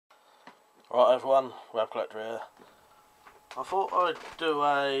Right everyone, Web Collector here. I thought I'd do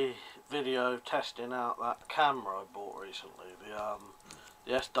a video testing out that camera I bought recently,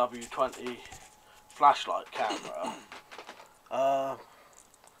 the SW20 flashlight camera,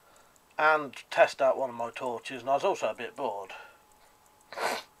 and test out one of my torches, and I was also a bit bored.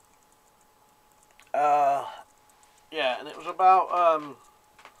 Yeah, and it was about,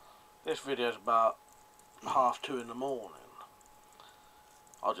 this video's about 2:30 in the morning.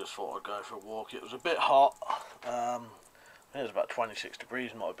 I just thought I'd go for a walk. It was a bit hot. I think it was about 26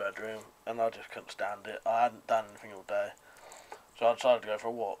 degrees in my bedroom, and I just couldn't stand it. I hadn't done anything all day, so I decided to go for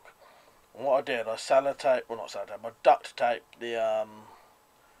a walk. And what I did, I duct taped the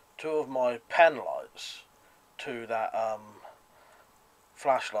two of my pen lights to that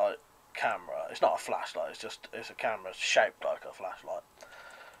flashlight camera. It's not a flashlight. It's a camera shaped like a flashlight.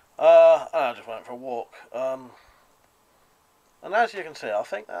 And I just went for a walk. And as you can see, I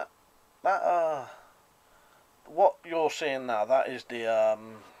think that what you're seeing now, that is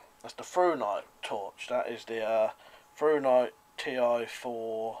that's the Fruite torch. That is the Fruite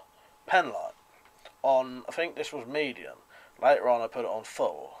TI4 pen light. I think this was medium. Later on, I put it on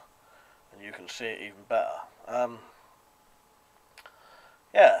full, and you can see it even better.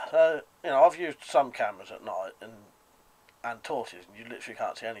 Yeah, you know, I've used some cameras at night and torches, and you literally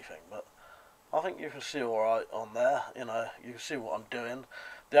can't see anything, but I think you can see alright on there. You know, you can see what I'm doing.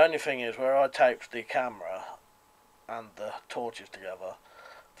 The only thing is, where I taped the camera and the torches together,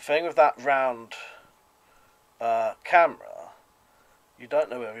 the thing with that round camera, you don't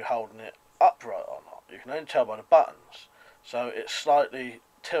know whether you're holding it upright or not. You can only tell by the buttons, so it's slightly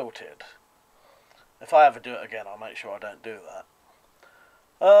tilted. If I ever do it again, I'll make sure I don't do that.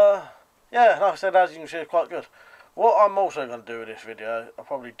 Yeah, like I said, as you can see, it's quite good. What I'm also going to do with this video, I'll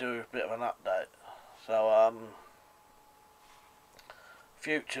probably do a bit of an update. So,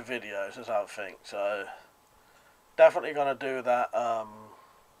 future videos, as I think. So, definitely going to do that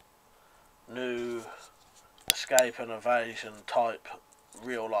new escape and evasion type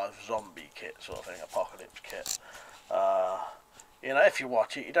real life zombie kit sort of thing, apocalypse kit. You know, if you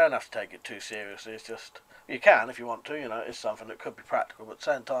watch it, you don't have to take it too seriously. It's just, you can if you want to. You know, it's something that could be practical, but at the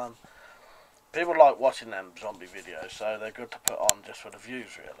same time, people like watching them zombie videos, so they're good to put on just for the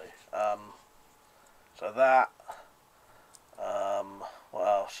views, really. So that. What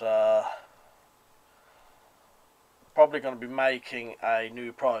else? Probably going to be making a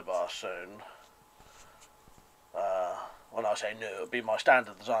new pry bar soon. When I say new, it'll be my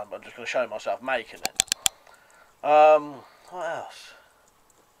standard design, but I'm just going to show myself making it. What else?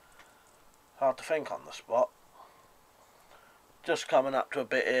 Hard to think on the spot. Just coming up to a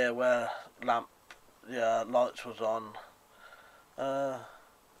bit here where lights was on.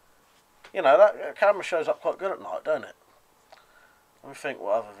 You know, that camera shows up quite good at night, don't it? Let me think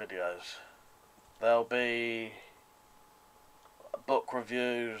what other videos. There'll be book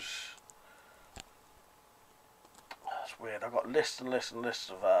reviews. That's weird. I've got lists and lists and lists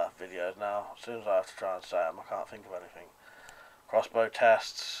of videos now. As soon as I have to try and say them, I can't think of anything. Crossbow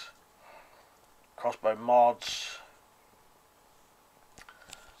tests. Crossbow mods.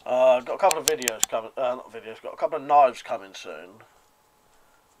 Got a couple of videos coming, not videos, got a couple of knives coming soon.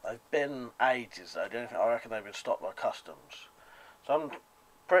 They've been ages though, the only thing, I reckon they've been stopped by customs. So I'm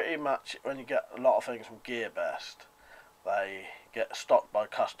pretty much, when you get a lot of things from GearBest, they get stopped by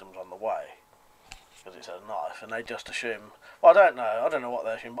customs on the way, because it's a knife, and they just assume, well, I don't know what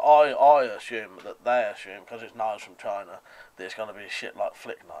they assume, but I assume that they assume, because it's knives from China, that it's going to be shit like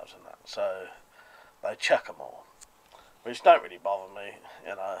flick knives and that, so they check them all. Which don't really bother me,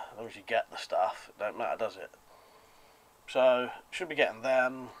 you know, as long as you get the stuff, it don't matter, does it? So, should be getting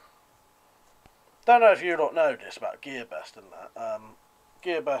them. Don't know if you lot know this about GearBest and that.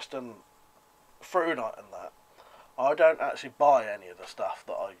 GearBest and Fruite and that. I don't actually buy any of the stuff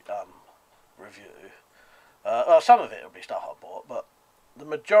that I review. Well, some of it will be stuff I bought, but the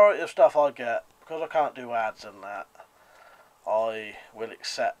majority of stuff I get, because I can't do ads and that, I will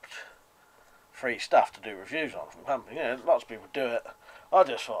accept free stuff to do reviews on from company. You know, lots of people do it. I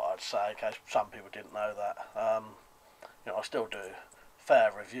just thought I'd say, in case some people didn't know that. You know, I still do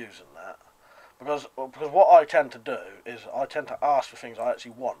fair reviews and that, because what I tend to do is I tend to ask for things I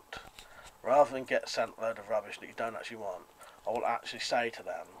actually want, rather than get sent a load of rubbish that you don't actually want. I will actually say to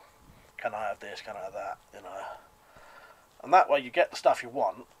them, "Can I have this? Can I have that?" You know, and that way you get the stuff you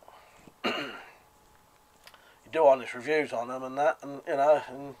want. You do honest reviews on them and that, and you know,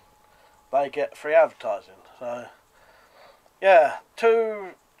 and they get free advertising. So, yeah,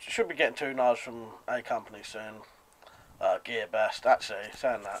 should be getting 2 knives from a company soon. GearBest. Actually,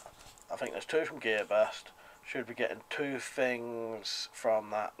 saying that, I think there's 2 from GearBest, should be getting 2 things from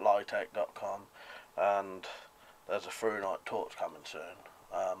that litech.com, and there's a through night torch coming soon,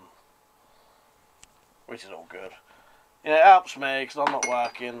 which is all good. Yeah, it helps me because I'm not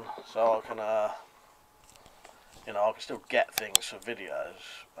working, so I can you know, I can still get things for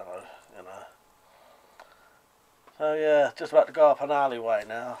videos, and you know. So yeah, just about to go up an alleyway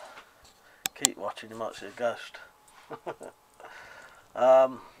now. Keep watching, you might see a ghost.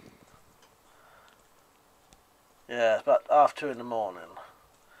 Yeah, it's about 2:30 in the morning.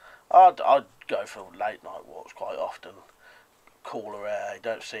 I'd go for late night walks quite often. Cooler air, you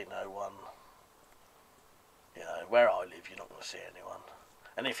don't see no one. You know, where I live, you're not going to see anyone.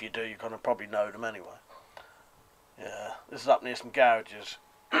 And if you do, you're going to probably know them anyway. Yeah, this is up near some garages.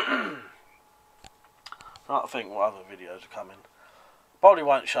 I'm trying to think what other videos are coming. Probably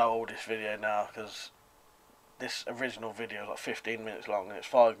won't show all this video now because this original video is like 15 minutes long and it's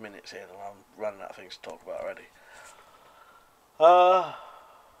 5 minutes in and I'm running out of things to talk about already.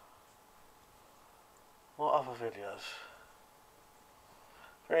 What other videos?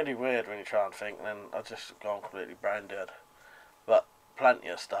 Really weird when you try and think, and then I just gone completely brain dead. But plenty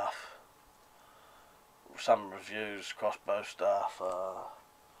of stuff. Some reviews, crossbow stuff.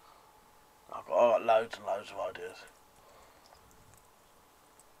 I've got loads and loads of ideas.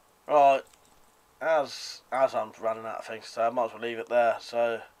 Right, as I'm running out of things to say, I might as well leave it there.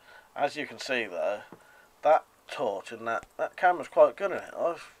 So, as you can see though, that torch and that camera's quite good in it.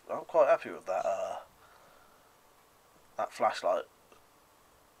 I'm quite happy with that that flashlight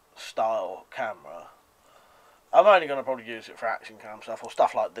style camera. I'm only going to probably use it for action cam stuff or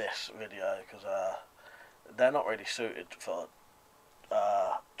stuff like this video because they're not really suited for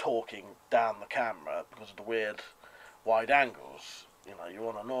talking down the camera because of the weird wide angles. You know, you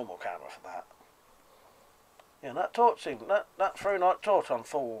want a normal camera for that. Yeah, that torch seemed that through night torch on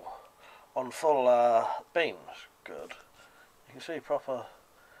full beams, good. You can see proper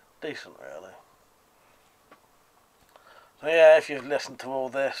decent really. So yeah, if you've listened to all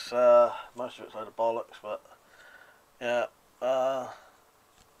this, most of it's a load of bollocks, but yeah,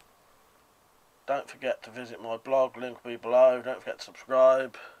 don't forget to visit my blog, link will be below, don't forget to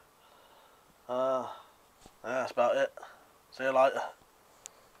subscribe. That's about it. See you later.